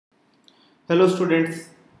Hello students,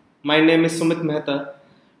 my name is Sumit Mehta.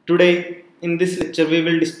 Today in this lecture we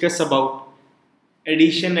will discuss about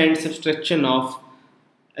addition and subtraction of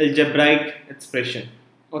algebraic expression.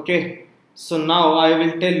 Okay, so now I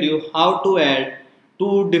will tell you how to add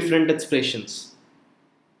two different expressions.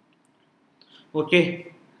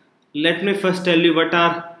 Okay, let me first tell you what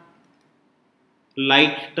are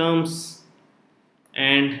like terms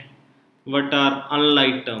and what are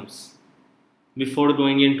unlike terms before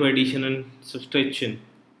going into addition and subtraction.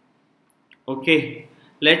 Okay,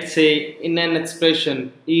 let's say in an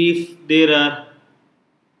expression if there are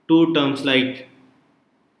two terms like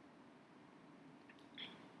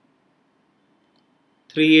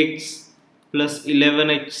 3x plus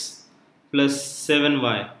 11x plus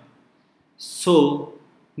 7y, so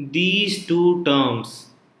these two terms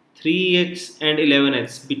 3x and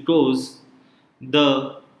 11x, because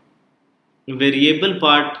the variable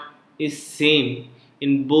part is same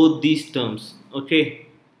in both these terms. Okay,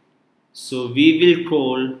 so we will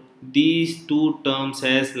call these two terms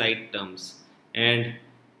as like terms, and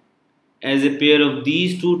as a pair of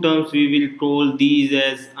these two terms we will call these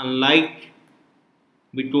as unlike,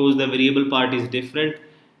 because the variable part is different,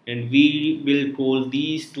 and we will call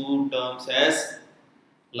these two terms as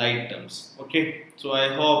like terms. Okay, so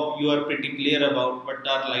I hope you are pretty clear about what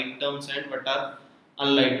are like terms and what are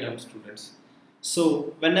unlike terms, students.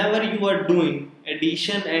 So whenever you are doing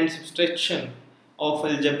addition and subtraction of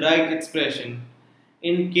algebraic expression,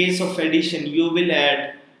 in case of addition you will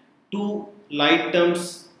add two like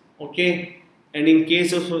terms. Okay, and in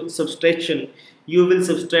case of subtraction you will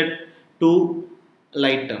subtract two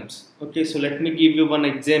like terms. Okay, so let me give you one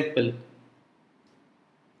example.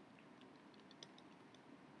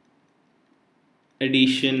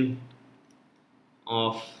 Addition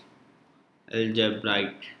of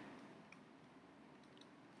algebraic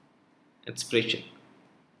expression.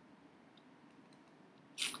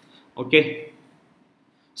 Okay,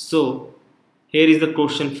 so here is the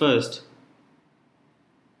question first.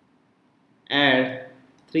 Add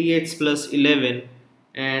 3x plus 11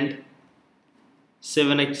 and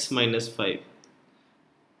 7x minus 5.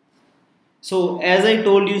 So as I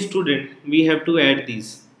told you, student, we have to add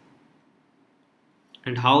these,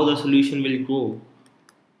 and how the solution will go.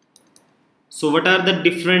 So what are the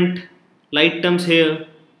different like terms here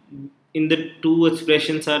in the two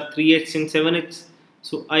expressions are 3x and 7x.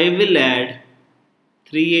 So I will add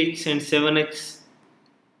 3x and 7x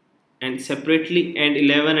and separately, and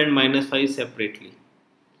 11 and minus 5 separately.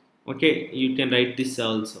 Okay, you can write this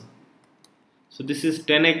also. So this is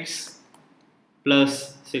 10x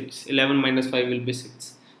plus 6, 11 minus 5 will be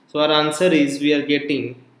 6. So our answer is we are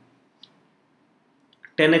getting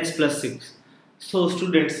 10x plus 6. So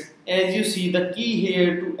students, as you see, the key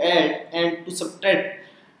here to add and to subtract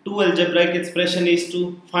two algebraic expression is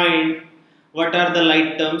to find what are the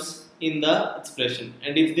like terms in the expression,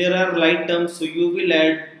 and if there are like terms, so you will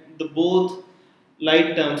add the both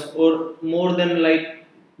like terms or more than like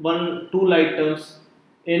two like terms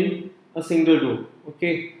in a single row.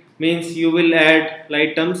 Okay, means you will add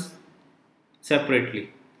like terms separately,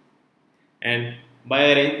 and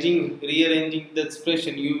by rearranging the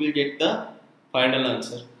expression you will get the final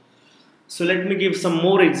answer. So let me give some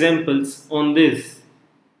more examples on this.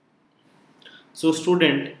 So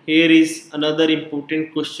student, here is another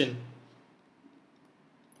important question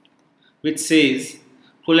which says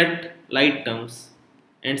collect like terms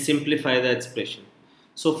and simplify the expression.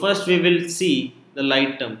 So first we will see the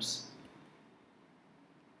like terms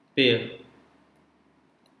pair.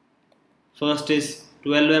 First is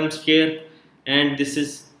 12m square and this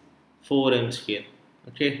is 4m square.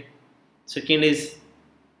 Okay, second is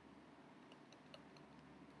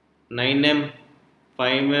 9m,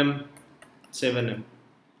 5m, 7m.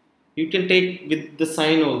 You can take with the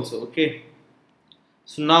sign also. Okay,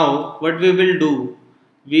 so now what we will do,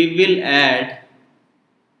 we will add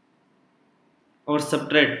or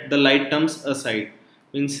subtract the like terms aside.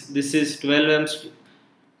 Means this is 12m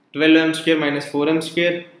square minus 4m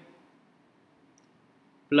square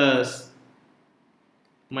plus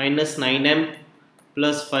minus 9m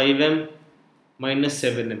plus 5m minus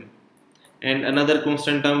 7m, and another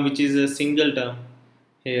constant term which is a single term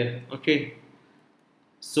here. Okay,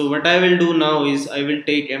 so what I will do now is I will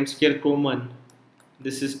take m square common.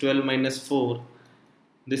 This is 12 minus 4.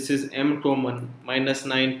 This is m common, minus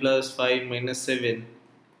 9 plus 5 minus 7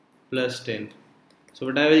 plus 10. So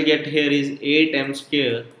what I will get here is 8m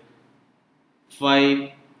square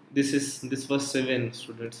 5. This was 7,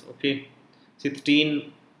 students. Okay,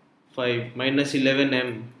 16 5 minus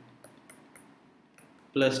 11m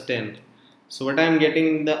plus 10. So what I am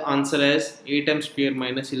getting the answer as 8m square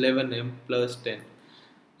minus 11m plus 10.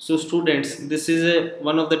 So students, this is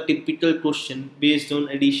one of the typical question based on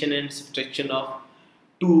addition and subtraction of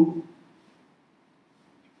two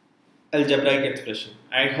algebraic expression.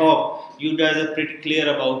 I hope you guys are pretty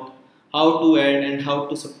clear about how to add and how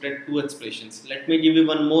to subtract two expressions. Let me give you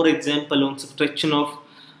one more example on subtraction of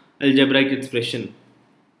algebraic expression.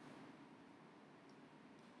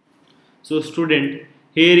 So student,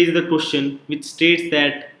 here is the question which states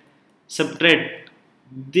that subtract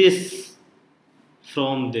this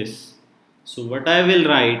from this. So what I will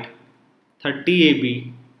write,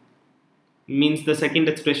 30ab means the second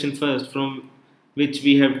expression first from which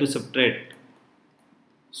we have to subtract.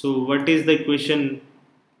 So what is the equation?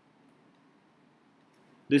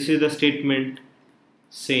 This is the statement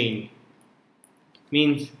saying,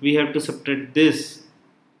 means we have to subtract this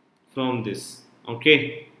from this.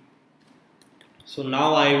 Okay, so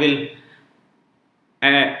now I will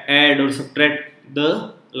add or subtract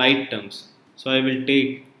the like terms. So I will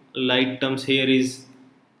take like terms, here is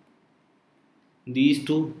these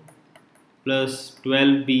two plus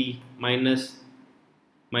 12b minus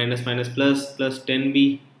plus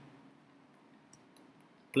 10b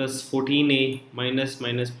plus 14a minus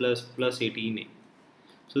plus 18a.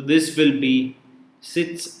 So this will be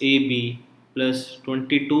 6ab plus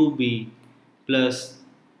 22b plus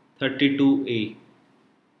 32a.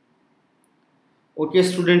 Okay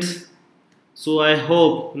students, so I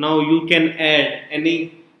hope now you can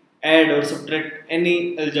add or subtract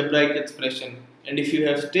any algebraic expression, and if you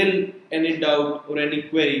have still any doubt or any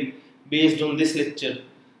query based on this lecture,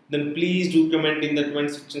 then please do comment in the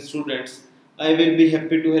comment section students. I will be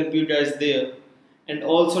happy to help you guys there, and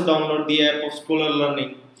also download the app of Scholar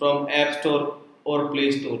Learning from App Store or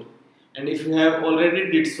Play Store, and if you have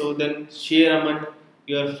already did so, then share among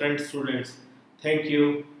your friends students. Thank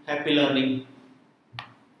you. Happy learning.